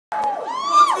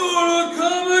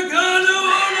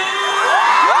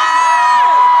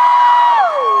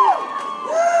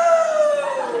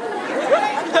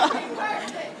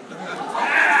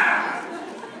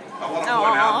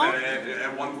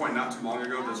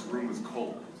this room is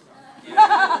cold. Yeah.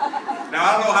 Now,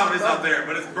 I don't know how it is out there,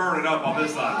 but it's burning up on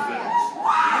this side of things.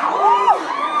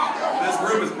 This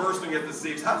room is bursting at the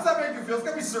seams. How does that make you feel? It's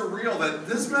got to be surreal that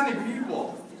this many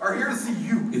people are here to see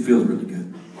you. It feels really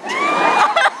good.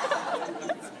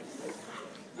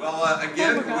 Well,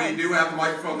 again, we do have the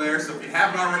microphone there, so if you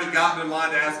haven't already gotten in line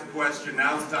to ask a question,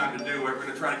 now's the time to do it. We're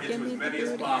going to try to get to as many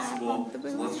as possible, so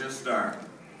let's just start.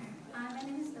 My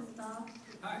name is Isabel.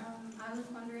 Hi. I was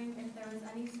wondering if there was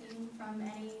any scene from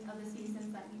any of the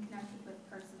seasons that you connected with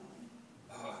personally.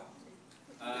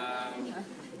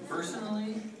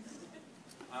 Personally,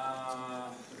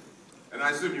 And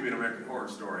I assume you mean American Horror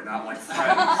Story, not like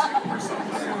Friends or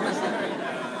something.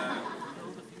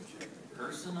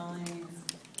 personally,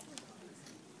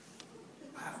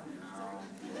 I don't know.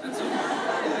 That's a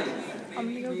I'm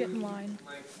gonna go get in line.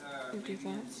 Like, You do maybe that?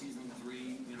 in season 3,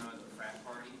 you know, at the frat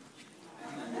party.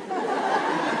 And then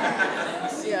you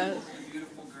see Yeah. a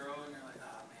beautiful girl, and you're like,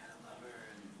 oh man, I love her.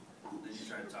 And then you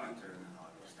try to talk to her, and then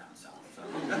all goes down south. So,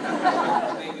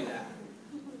 maybe that.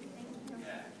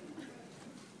 Yeah.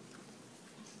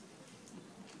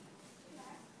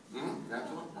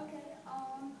 Absolutely. Okay,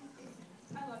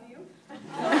 I love you. If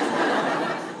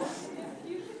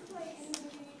you could play any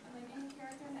movie, like any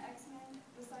character in the X-Men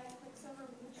besides Quicksilver,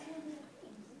 which one would it be?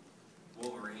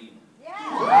 Wolverine. Yes.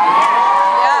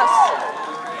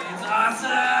 Wolverine's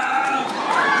awesome!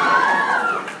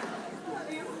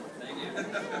 Thank you.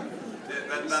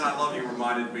 That I love you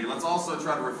reminded me. Let's also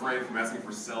try to refrain from asking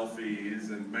for selfies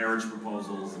and marriage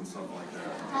proposals and stuff like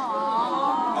that.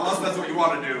 Aww. Unless that's what you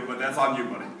want to do, but that's on you,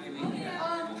 buddy.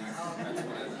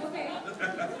 Okay.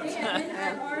 And then I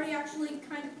already actually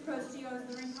kind of proposed to you. I was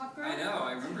the ring pop girl. I know,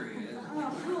 I remember you did.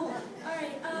 Oh, cool.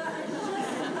 Alright,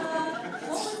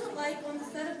 what was it like on the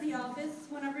set of The Office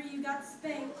whenever you got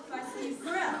spanked by Steve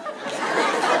Carell?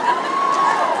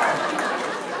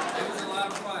 It was a lot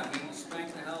of fun. He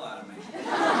spanked the hell out of me.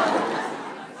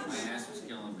 My ass was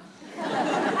killing me.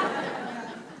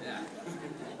 Yeah.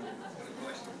 Good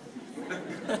question.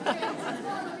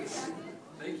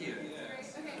 Thank you.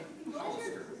 Yeah. Okay.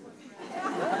 Hollister.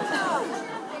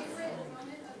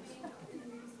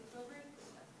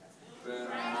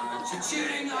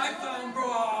 Cha-ching iPhone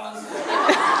bras!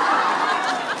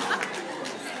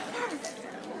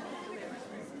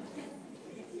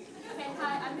 Okay,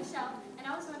 hi, I'm Michelle, and I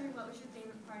was wondering what was your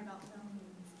favorite part about filming?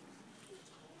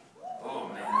 Oh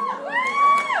man.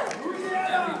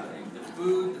 Everything. The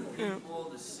food, the people,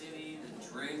 the city, the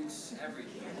drinks,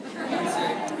 everything. The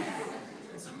music.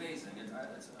 It's amazing.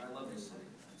 I love this city.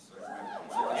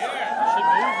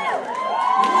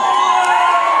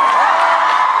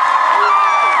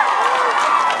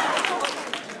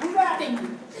 Thank you.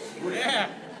 Yeah.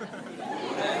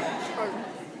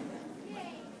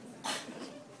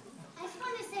 I just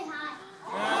wanted to say hi.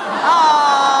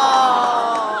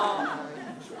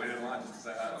 Just wait in line just to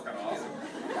say hi. That's kind of awesome.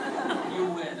 You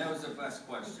win. That was the best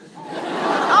question.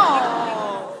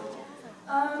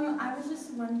 I was just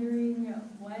wondering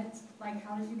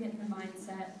how did you get in the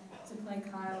mindset to play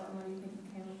Kyle, and what do you think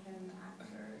became of him after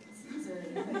the season?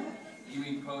 You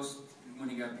mean post when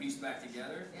he got pieced back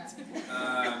together? Yeah.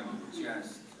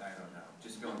 Just, I don't know,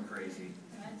 just going crazy.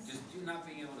 Just not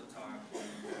being able to talk.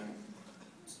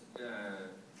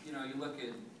 You know, you look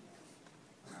at,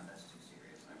 no, that's too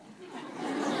serious. I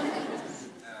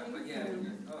won't. But yeah,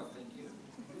 oh, thank you.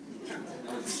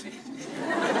 That was easy.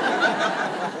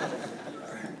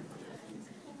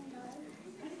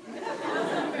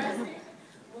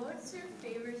 What's your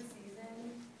favorite season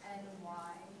and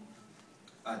why?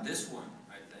 This one,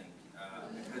 I think,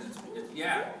 because it's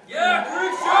yeah,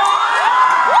 great show!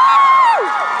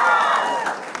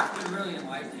 It's been really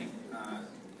enlightening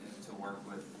to work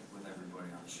with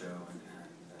everybody on the show, and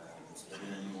it's been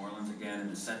in New Orleans again, and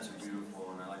the sets are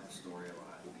beautiful, and I like the story a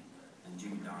lot, and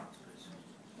Jimmy Donald's pretty soon.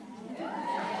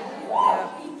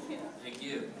 Thank you. Thank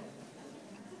you.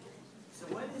 So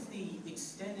when is the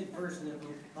extended version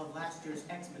of last year's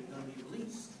X-Men going to be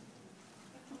released?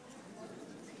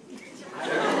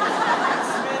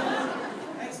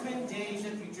 X-Men Days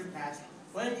of Future Past.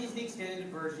 When is the extended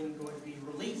version going to be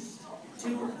released to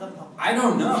the public? I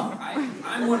don't know.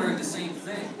 I'm wondering the same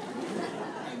thing.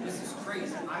 I mean, this is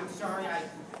crazy. I'm sorry,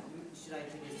 should I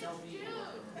take a selfie?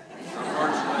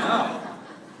 Unfortunately, no.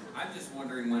 I'm just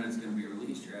wondering when it's going to be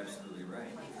released. You're absolutely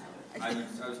right. I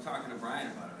was talking to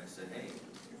Brian about it. I said, hey,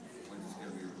 when's this going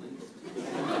to be released?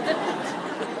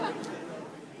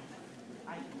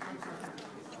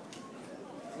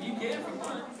 You can if you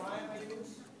want.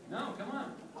 No, come on.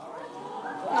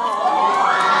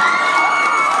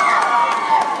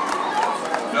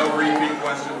 No repeat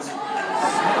questions.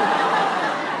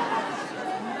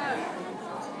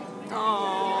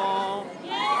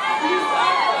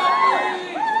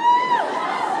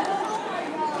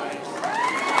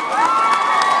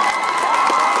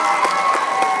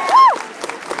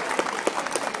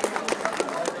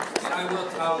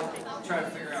 I'll try to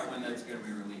figure out when that's going to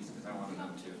be released because I want to know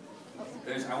too.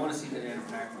 I want to see the Anna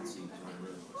Paquin scene.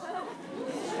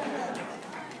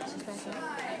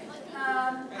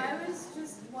 I was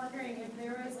just wondering if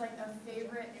there was like a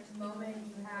favorite moment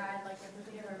you had, like a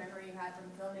particular memory you had from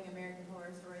filming American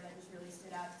Horror Story that just really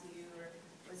stood out to you, or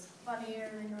was funnier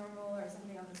than normal, or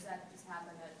something on the set that just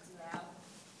happened that stood out.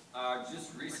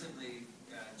 Just recently,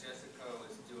 Jessica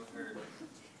was doing her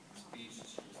speech.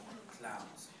 She was like,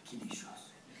 "Clowns, kiddies,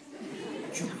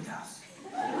 chupitas." We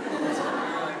were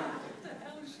like, what the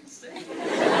hell is she saying?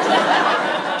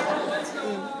 What's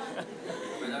going on?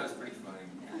 But that was pretty funny.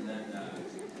 And then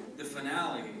the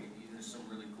finale, there's some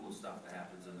really cool stuff that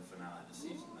happens in the finale of the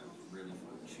season. That was really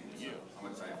fun to shoot. So I'm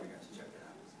excited for you guys to check it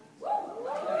out.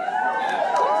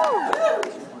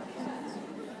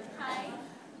 Hi.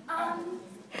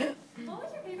 What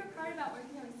was your favorite part about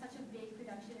working on such a big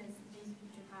production as Days of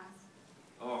Future Past?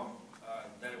 Oh,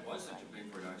 that it was such a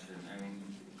big production. I mean,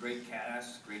 great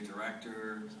cast, great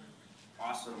director,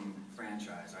 awesome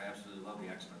franchise. I absolutely love the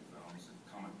X-Men films and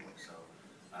comic books, so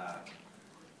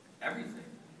everything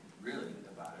really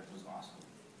about it was awesome.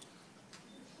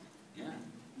 Yeah.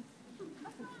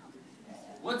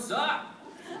 What's up?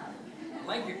 I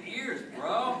like your ears,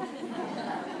 bro. If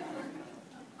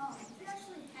you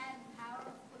actually had the power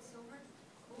of Quicksilver,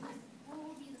 what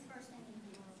would be the first thing you'd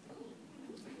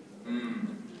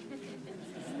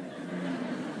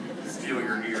do? Steal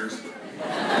your ears.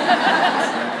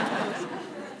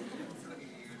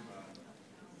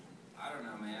 I don't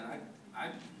know, man.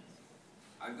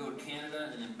 I'd go to Canada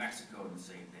and then Mexico in the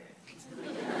same day.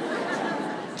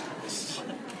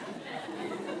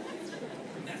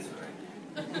 That's right.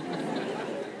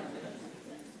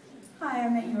 Hi, I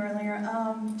met you earlier.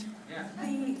 Yeah.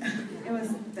 It was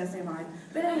the best day of mine.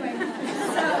 But anyway,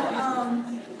 so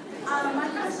my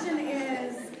question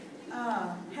is,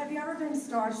 have you ever been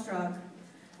starstruck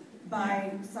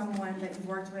by someone that you've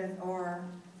worked with, or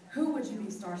who would you be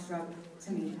starstruck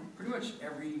to meet? Pretty much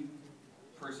every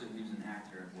person who's an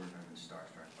actor at work I've been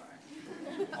starstruck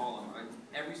by. All of them.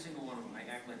 Every single one of them. I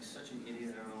act like such an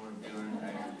idiot. I don't know what I'm doing. I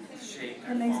shake.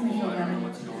 I It makes me fumble. feel I don't know better.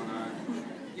 what's going on.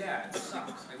 Yeah, it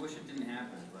sucks. I wish it didn't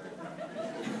happen, but it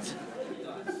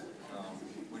does. So,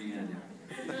 what are you going to do?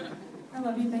 I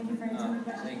love you. Thank you for answering the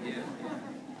question. Thank you.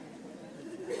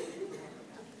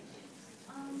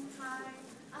 Hi.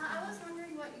 I was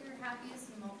wondering what your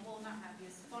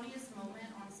funniest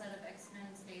moment on set of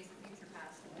X-Men's Days of Future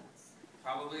Past was.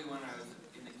 Probably when I was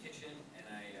in the kitchen and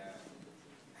I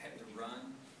had to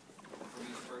run from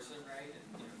each person, right, and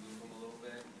move them a little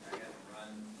bit. I had to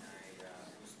run.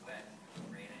 It was wet,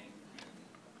 raining.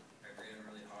 I ran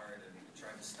really hard and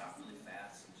tried to stop really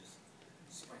fast and just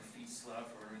my feet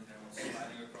sloughed or everything. I went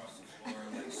sliding across the floor,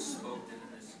 like smoked into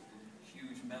this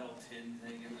huge metal tin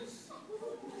thing. It was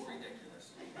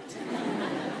ridiculous.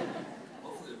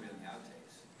 Hopefully it'll be on the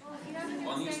outtakes. Well, you have a good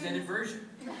On the stay extended version.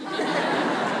 Well,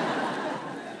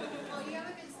 you have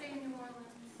a good stay in New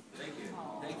Orleans. Thank you.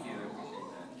 Thank you. I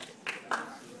appreciate that.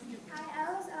 Hi,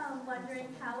 I was wondering,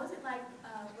 how was it like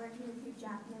working with Hugh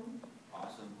Jackman?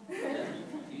 Awesome.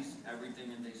 He's everything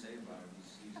that they say about him.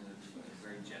 He's a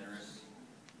very generous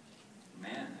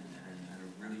man and a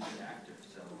really good actor.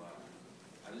 So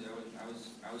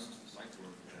I was psyched to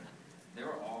work with him. They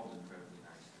were all incredibly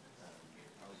nice.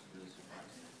 I was really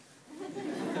surprised.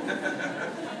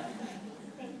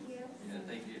 Thank you. Yeah,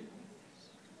 thank you.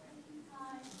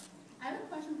 Hi. I have a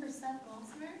question for Seth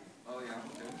Goldsmith. Oh yeah.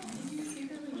 Okay. Did you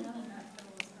secretly know that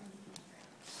Phil was from the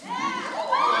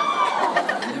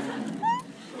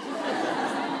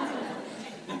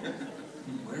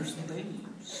Where's the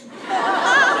babes?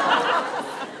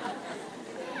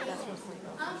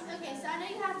 Okay, so I know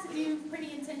you have to do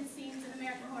pretty intense scenes in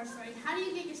American Horror Story. How do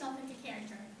you get yourself into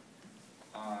character?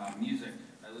 Music.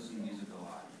 I listen to music a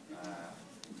lot.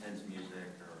 Intense music,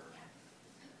 or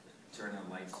turn the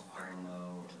lights down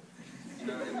low, or, you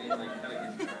know what I mean? Like, how to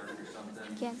get dark or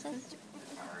something. Kansas?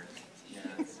 It's hard.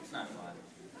 Yeah, it's not fun.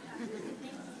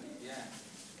 Yeah.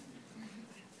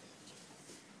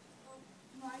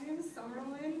 My name is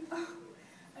Summerlin.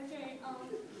 Okay,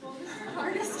 what was your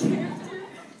hardest character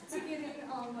to get in,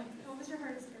 what was your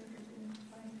hardest character to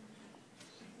play?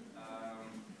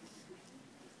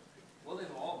 Well,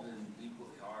 they've all been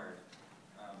equally hard,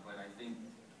 but I think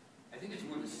it's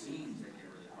more the scenes that get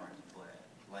really hard to play.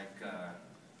 Like,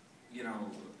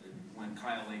 when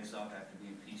Kyle wakes up after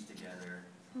being pieced together,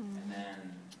 and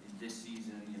then in this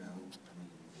season,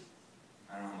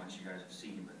 I don't know how much you guys have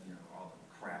seen, but all the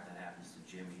crap that happens to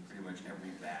Jimmy, pretty much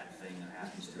every bad thing that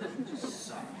happens to him just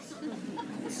sucks.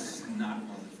 It's not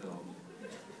fun to film.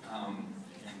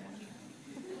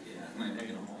 Yeah, I might take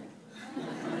it home.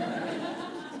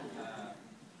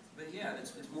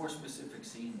 it's more specific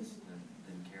scenes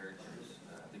than characters.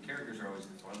 The characters are always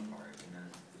the fun part, and then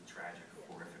the tragic,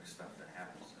 horrific stuff that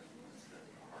happens. That's the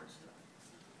hard stuff.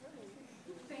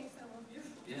 Thanks, I love you.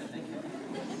 Yeah, thank you.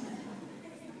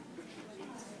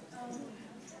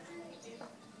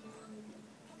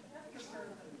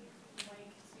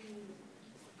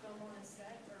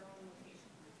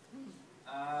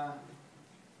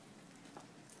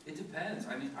 It depends.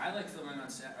 I mean, I like filming on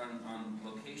set, on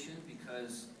location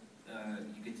because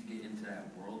you get to get into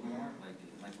that world more.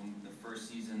 Like when the first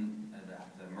season of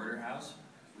the Murder House,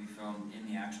 we filmed in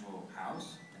the actual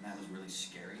house, and that was really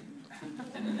scary.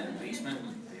 And then that basement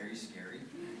was very scary.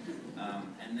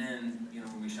 And then, you know,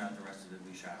 when we shot the rest of it,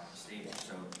 we shot on stage.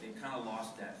 So it kind of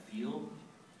lost that feel,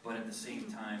 but at the same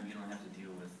time, you don't have to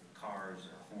deal with cars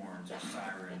or horns or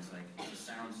sirens. Like, it's a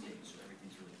sound stage, so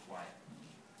everything's really quiet.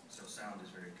 So sound is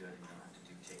very good, and you don't have to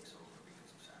do takes over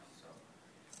because of sound. So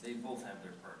they both have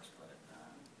their perks, but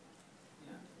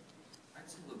yeah, I'd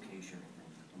say location, I think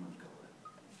I'm gonna go with.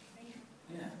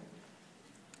 Yeah.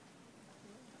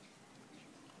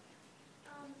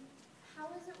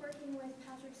 How is it working with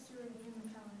Patrick Stewart and Ian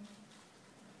McKellen?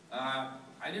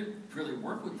 I didn't really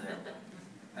work with them.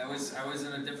 I was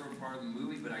in a different part of the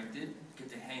movie, but I did get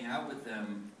to hang out with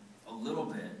them a little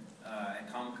bit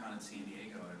at Comic-Con in San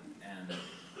Diego, and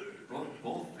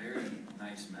both very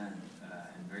nice men,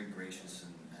 and very gracious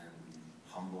and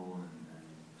humble and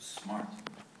smart,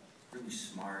 really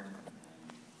smart and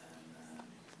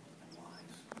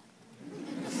wise.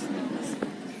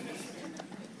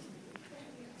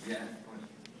 Yeah, of course.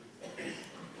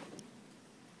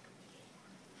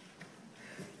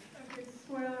 Okay,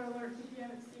 spoiler alert if you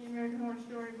haven't seen American Horror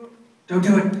Story, but Don't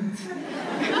do it.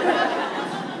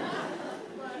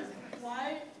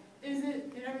 why is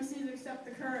it in every season except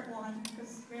the current one,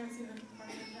 because we haven't seen the part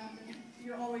that happened,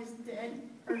 you're always dead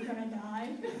or gonna die?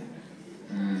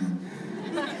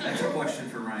 That's a question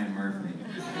for Ryan Murphy.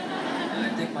 And I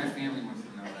think my family wants to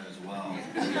know that as well.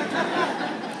 I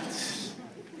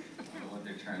don't know what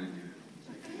they're trying to do.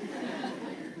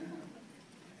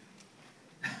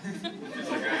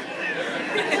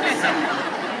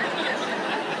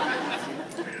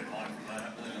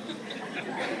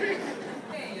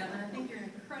 Hey, I think you're an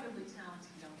incredibly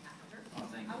talented young actor. Oh,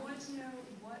 thank you. I wanted to know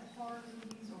what horror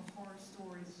movies or horror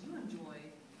stories you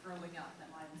enjoyed growing up that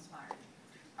might inspire you.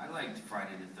 I liked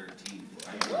Friday the 13th.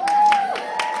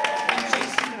 When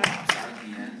Jason pops out at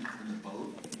the end from the boat,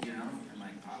 you know, and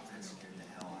like, oh, that scared the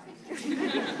hell out of me.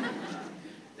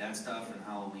 That stuff and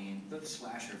Halloween, the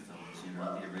slasher films, you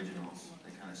know, the originals,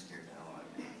 they kind of scared the hell out of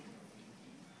me.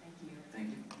 Thank you. Thank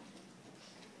you.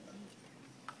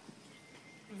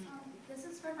 This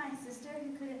is for my sister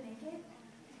who couldn't make it,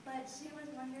 but she was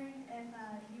wondering if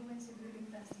you went to Voodoo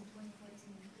Fest in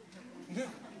 2014.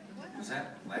 Was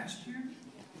that last year?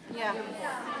 Yeah.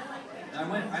 I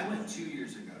went 2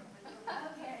 years ago.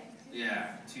 Okay.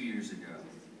 Yeah, 2 years ago.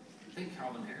 I think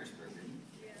Calvin Harrisburg, didn't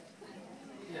he?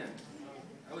 Yeah.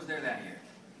 I was there that year.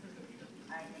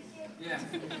 All right, thank you. Yeah.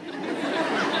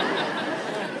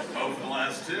 Oh, for the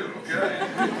last two, okay.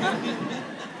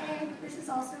 Hey, this is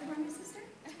also for my sister.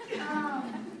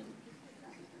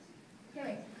 Okay,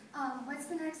 wait. What's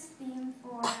the next theme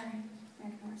for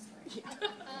American Horror Story? Oh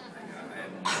my God, I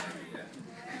have no idea.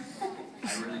 I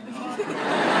really don't.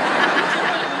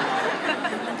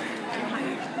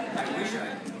 I wish I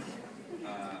knew.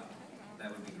 That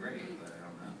would be great, but I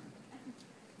don't know.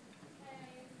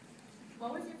 What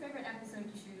was your favorite episode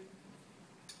to shoot?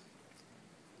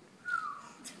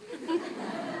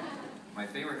 My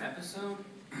favorite episode?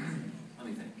 Let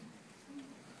me think.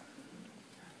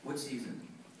 What season?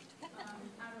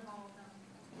 Out of all of them.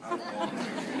 Out of all of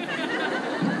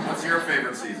them. What's your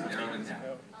favorite season? Narrow it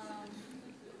down.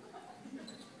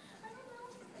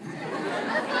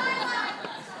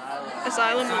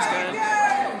 Asylum was good.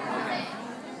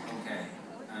 Okay.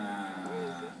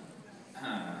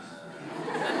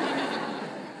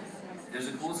 There's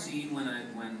a cool scene when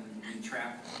we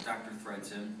trap Dr.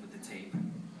 Thredson with the tape. And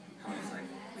he's like,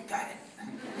 we got it.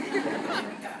 We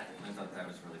got it. And I thought that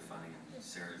was really funny. And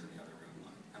Sarah's in the other room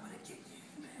like, I'm gonna get you,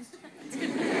 you bastard.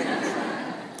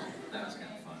 That was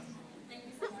kind of fun. Thank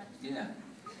you so much. Yeah.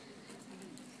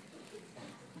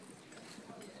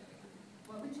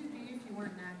 What would you do if you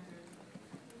weren't an actor?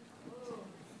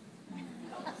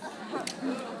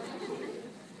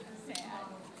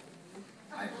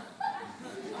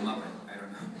 I'm up it. I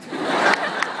don't know.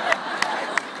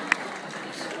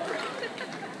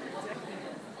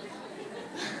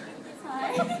 Hi.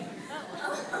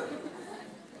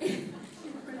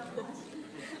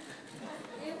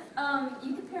 If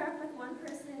you could pair up with one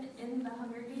person in the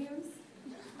Hunger Games,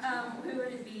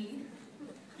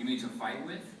 mean to fight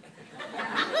with?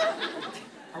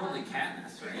 Probably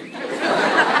Katniss, right?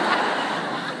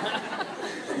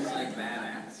 She's like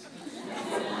badass.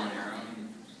 Bow and arrow.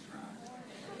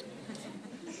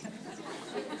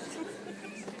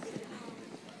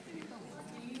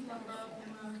 Do you love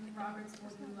Emma Roberts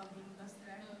more than you love Being Best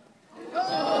today?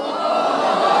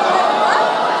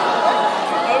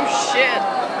 Oh shit.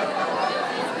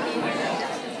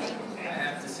 I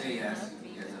have to say yes,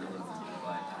 because I love them,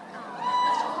 but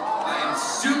I am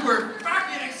super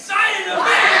fucking excited about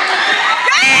it!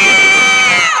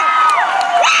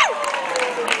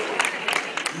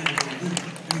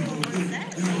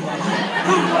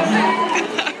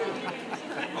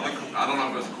 I don't know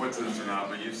if it was a coincidence or not,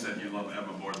 but you said you love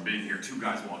Emma more than being here. Two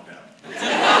guys walked out.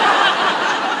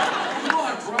 Come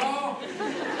on, bro! Come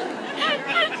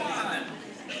on!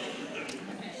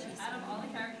 Okay, out of all the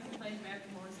characters who played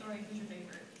American Horror Story, who's your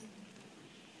favorite?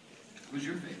 Who's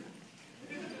your favorite?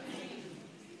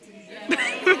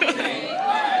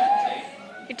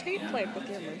 You take play with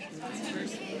your emotions.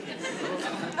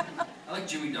 I like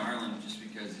Jimmy Darlin just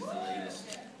because he's the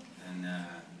latest, and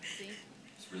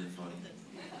it's really funny.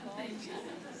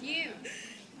 You.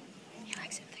 He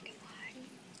likes it thick and wide.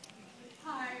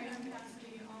 Hi, I'm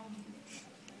Cassidy.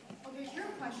 Okay, here's a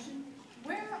question.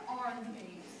 Where are the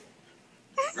babes?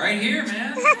 Right here,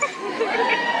 man! Right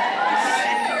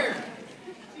here!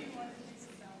 Do you want to do some?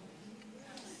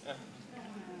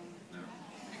 No.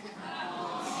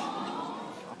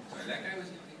 Sorry, that guy was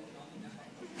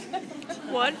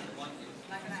What? I'm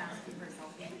not going to ask you for a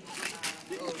selfie,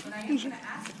 but I am going to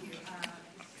ask you.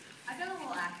 I've done a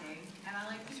little acting, and I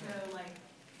like to go like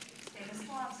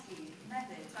Stanislavski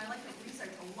method, so I like to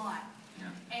research a lot.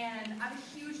 Yeah. And I'm a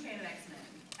huge fan of X-Men,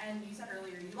 and you said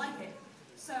earlier you like it.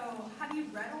 So have you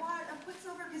read a lot of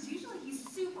Quicksilver? Because usually he's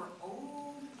super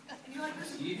old, and you're like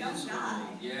this young guy.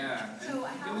 Yeah. So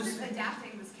how is it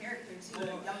adapting this character to a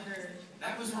younger?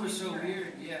 That was what was so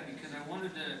weird, yeah, because I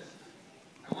wanted him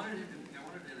to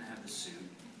have the suit,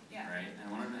 Yeah. right? And I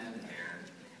wanted him to have the hair.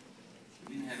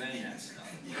 We didn't have any of that stuff.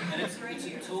 And it's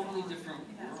a totally different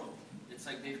world. It's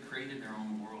like they've created their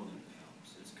own world in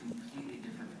films. It's completely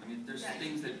different. I mean, there's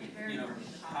things that,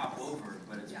 pop over,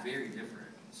 but it's very different.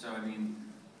 So, I mean,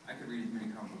 I could read as many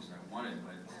comic books as I wanted,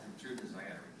 but the truth is I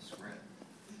gotta read the script.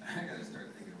 I gotta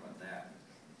start thinking about that.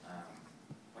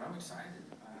 But I'm excited.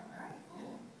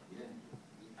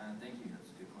 Thank you. That's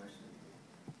a good question.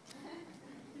 I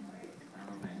don't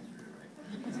know if I answered it right.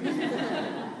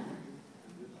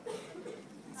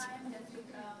 Hi, I'm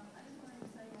Jessica. I just wanted to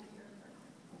say happy birthday.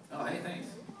 Oh, hey, thanks.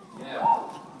 Yeah.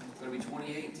 It's gonna be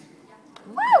 28.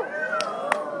 Woo!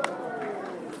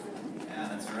 Yeah,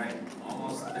 that's right.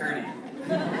 Almost 30.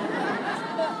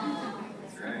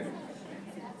 That's right.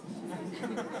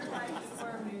 For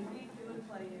a movie, who would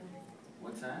play you?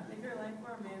 What's that? If you're like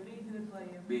for a movie, who would play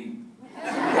you? Me. I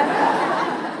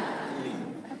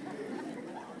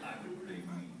would play me.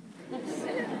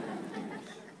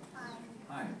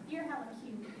 Hi. You're hella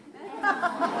cute.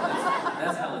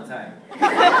 That's hella tight.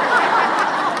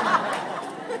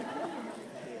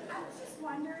 I was just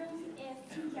wondering if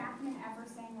Hugh Jackman ever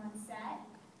sang on set.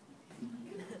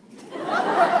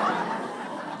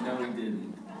 No, we didn't. Did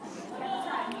you ever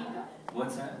try to make him?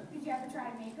 What's that? Did you ever try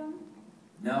to make him?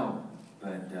 No,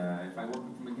 but if I work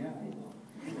with him again, I will.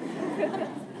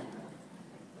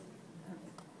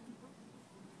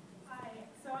 Hi,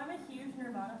 so I'm a huge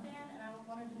Nirvana fan, and I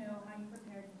wanted to know how you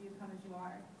prepared to do Come As You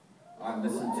Are. I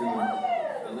listen to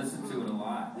it a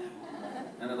lot,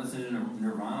 and I listen to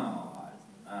Nirvana a lot.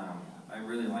 I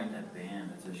really like that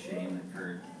band. It's a shame that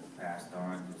Kurt passed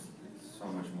on because so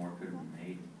much more could have been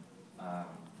made.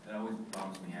 It always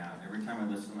bums me out. Every time I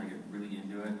listen, I get really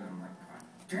into it, and I'm like, God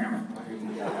damn it!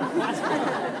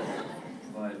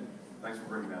 But Thanks for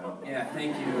bringing that up. yeah,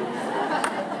 thank you.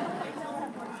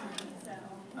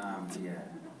 Yeah,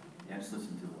 I just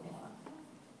listen to it a lot.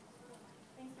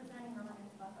 Thanks for sending her my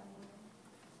stuff on you.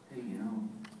 Hey, you know.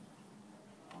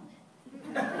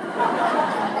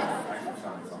 Thanks for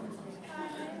sounding something. Hi, my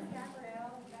name is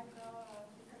Gabrielle. That girl,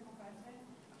 critical question.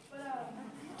 But,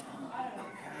 I don't know.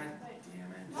 God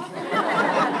damn it.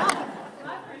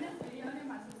 My friend is video and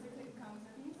my sister couldn't come, so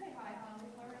can you say hi, Holly,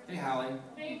 for her? Hey, Holly.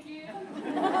 Thank you.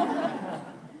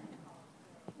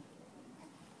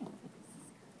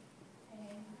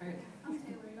 Hey. I'm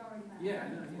Taylor, you already met. Yeah, I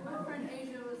know. Yeah. My friend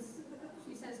Asia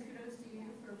she says kudos to you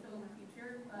for filling the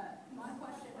future, but my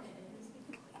question is,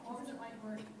 what was it like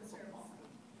working with Sarah Paulson?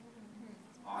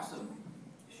 Awesome.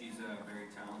 She's a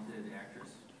very talented actress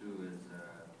who is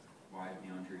wise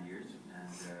beyond her years and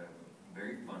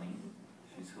very funny.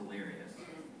 She's hilarious.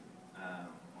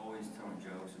 Always telling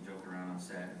jokes and joking around on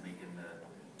set and making the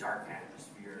dark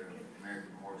atmosphere of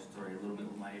American Horror Story, a little bit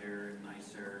lighter and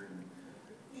nicer. And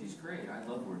she's great. I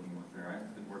love working with her. I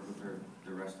could work with her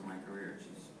the rest of my career.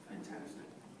 She's fantastic.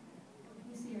 If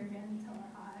you see her again, tell her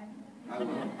hi. I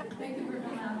will. Thank you for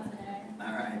coming out today.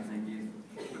 All right, thank you.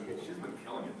 She's been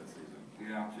killing it this season.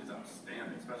 Yeah. She's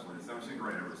outstanding, especially this. I mean, she's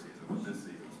great every season, but this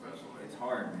season especially. It's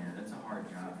hard, man. That's a hard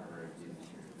job for her to do this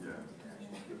year. Yeah.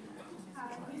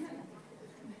 Hi.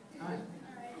 Hi.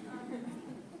 Alright,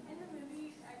 in the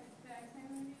movie, the X-Men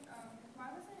movie, why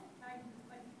wasn't like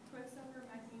Quicksilver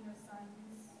Magneto's son?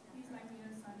 He's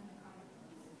Magneto's son in the comic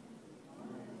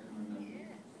books.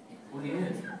 Well, he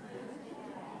is.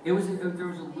 There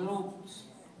was a little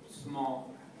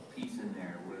small piece in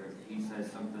there where he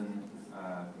says something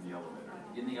In the elevator.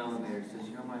 in the elevator. Says,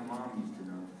 you know, my mom used to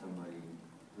know somebody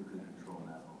who could control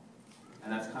metal,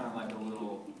 and that's kind of like a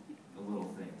little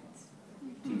thing,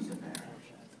 tease in there.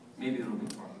 Maybe it'll be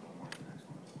part of more in the next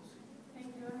one. We'll see. Thank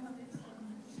you. I love it so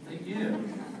much. Thank you.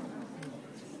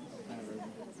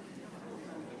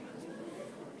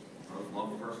 Most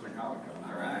loved person in Comic Con.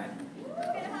 All right.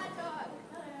 Get a hot dog.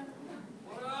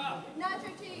 What up? Nacho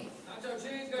cheese. Nacho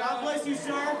cheese, guys. God bless you,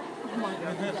 sir.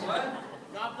 What?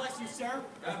 God bless you, sir.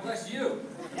 God bless you.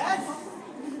 Yes.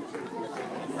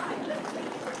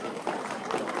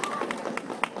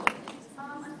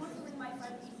 Unfortunately, my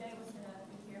friend EJ was gonna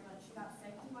be here, but she got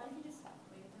sick. Why don't you just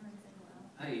wait for her and say hello?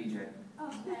 Hi, EJ. Oh,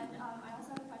 and I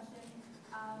also have a question.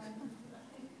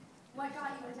 What got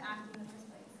you into acting in the first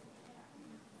place?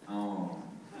 Oh.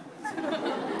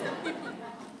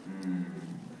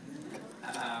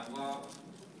 Well,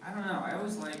 I don't know. I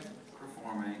always liked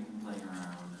performing, playing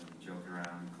around, and joke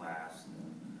around in class, and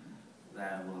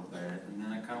that a little bit. And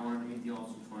then I kind of wanted to meet the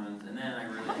Olsen twins, and then I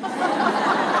really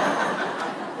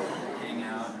hang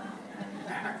out and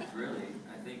act. Really,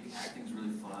 I think acting's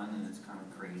really fun, and it's kind of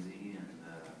crazy, and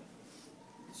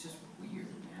it's just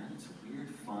weird, man. It's a weird,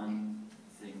 fun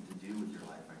thing to do with your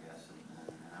life, I guess. And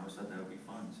I always thought that would be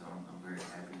fun, so I'm very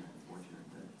happy and fortunate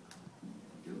that I'm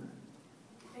doing it.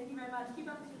 Thank you very much.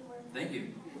 Keep up the good work. Thank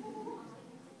you.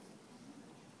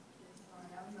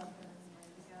 Sorry, I was up there a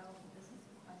minute ago. This is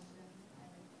the question. I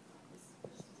just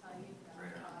wish to tell you that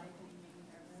Right on. I could make me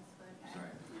nervous, but Sorry.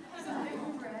 so I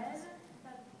read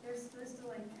that they're supposed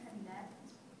to like connect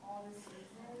all the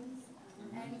seasons,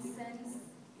 and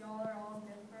since y'all are all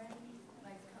different,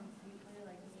 like completely,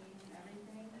 like names and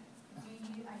everything,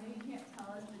 I know you can't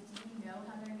tell us, but do you know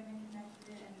how they're gonna connect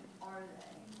it, and are they?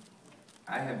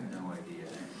 I have no idea.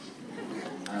 You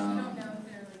don't know if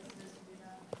they're like supposed to do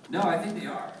that. No, I think they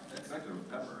are. That's connected with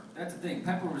Pepper. That's the thing.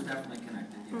 Pepper was definitely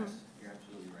connected, yes. You're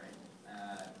absolutely right.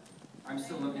 I'm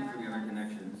still looking for the other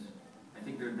connections. I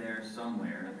think they're there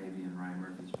somewhere, maybe in Ryan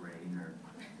Murphy's brain, or...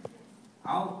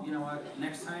 you know what,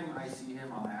 next time I see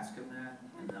him, I'll ask him that,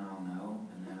 and then I'll know,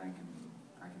 and then I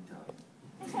can tell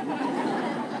you.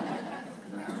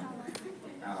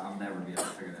 I'll never be able to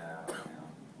figure that out right now.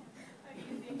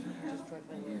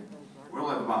 Thank you. We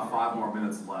only have about 5 more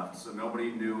minutes left, so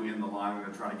nobody new in the line. We're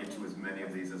going to try to get to as many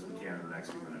of these as we can in the next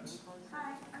few minutes.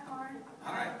 Hi, I'm Lauren.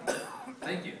 Hi.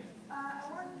 Thank you. I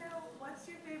want to know, what's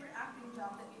your favorite acting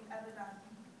job that you've ever done?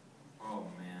 Oh,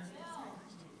 man.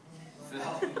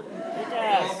 Phil.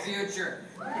 Future.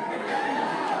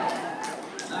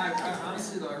 No,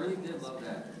 honestly, though, I really did love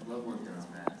that. I love working on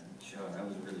that show. That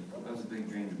was a big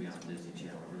dream to be on Disney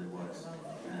Channel. It really was.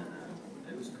 And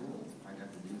it was cool. I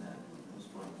got to do that. It was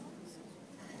fun.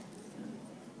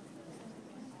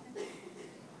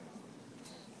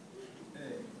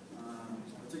 Hey,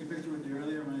 I took a picture with you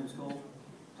earlier. My name's Cole.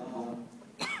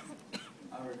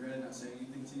 I regretted not saying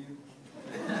anything to you.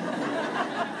 I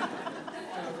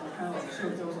kind of like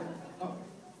choked. I was like, oh,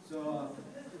 so,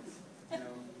 you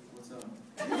know, what's up?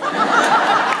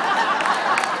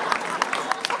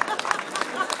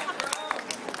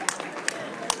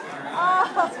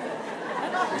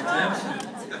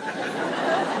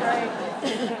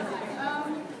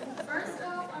 First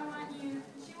off,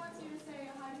 she wants you to say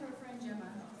hi to her friend Gemma.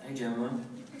 Hey, Gemma.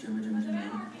 Gemma.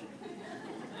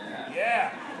 Yeah.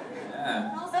 Yeah.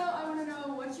 And also, I want to know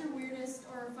what's your weirdest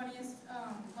or funniest,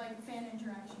 like, fan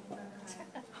interaction you've ever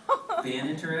had. Fan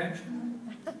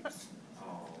interaction?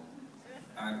 Oh.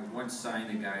 I once signed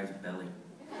a guy's belly.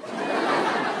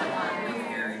 Big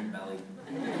hairy belly.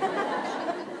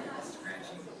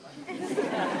 Scratchy.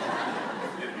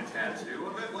 Getting a tattoo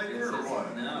of it later, or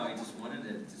what? No, he just wanted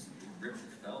it. Just ripped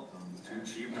the felt on Too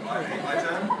cheap to buy 8 by 10?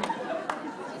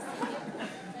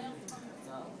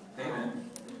 Hey, man.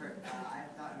 I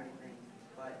haven't thought of anything,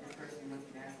 but this person wants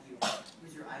me to ask you,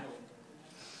 who's your idol?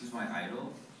 Who's my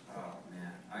idol? Oh,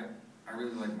 man. I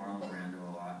really like Marlon Brando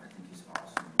a lot. I think he's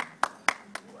awesome.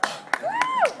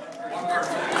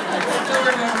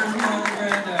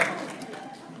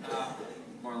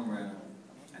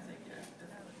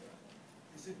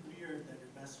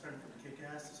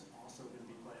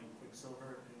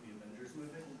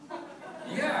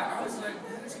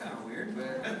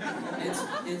 but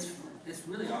it's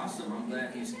really awesome. I'm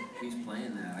glad he's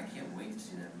playing that. I can't wait to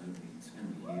see that movie. It's gonna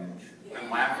be huge. And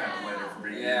laugh at him later for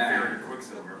being inferior to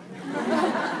Quicksilver.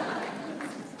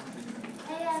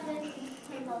 Hey Evan,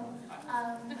 hey Bo.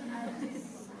 I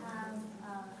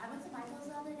went to Michael's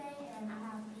the other day and I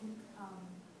have pink,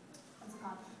 what's it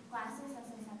called, glasses that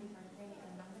says happy birthday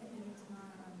and I'm gonna eat it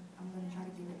tomorrow. I'm gonna try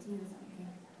to give it to you. Is that okay?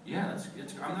 Yeah,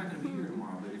 I'm not gonna be here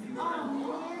tomorrow, but if you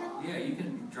want, yeah, you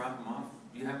can drop them off.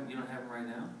 You don't have them right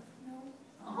now? No.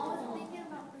 I was thinking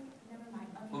about never mind.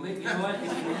 Okay. Well, maybe you know what? If you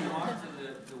hand them off to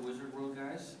the Wizard World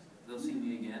guys, they'll see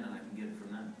me again, and I can get it from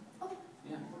them. Okay.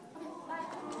 Yeah. Okay. Bye.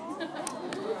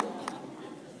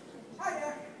 Hi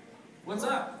there. What's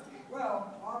up?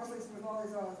 Well, obviously with all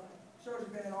these shows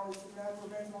you've been in, all these supernatural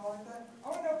events and all like that, I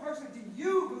want to know personally, do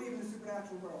you believe in the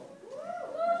supernatural world?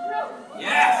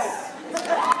 Yes!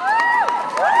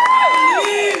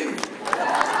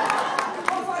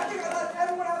 Also, I think I'd let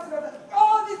everyone else know that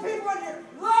all of these people in here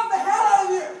love the hell out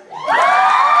of you!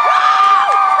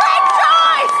 Great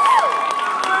choice!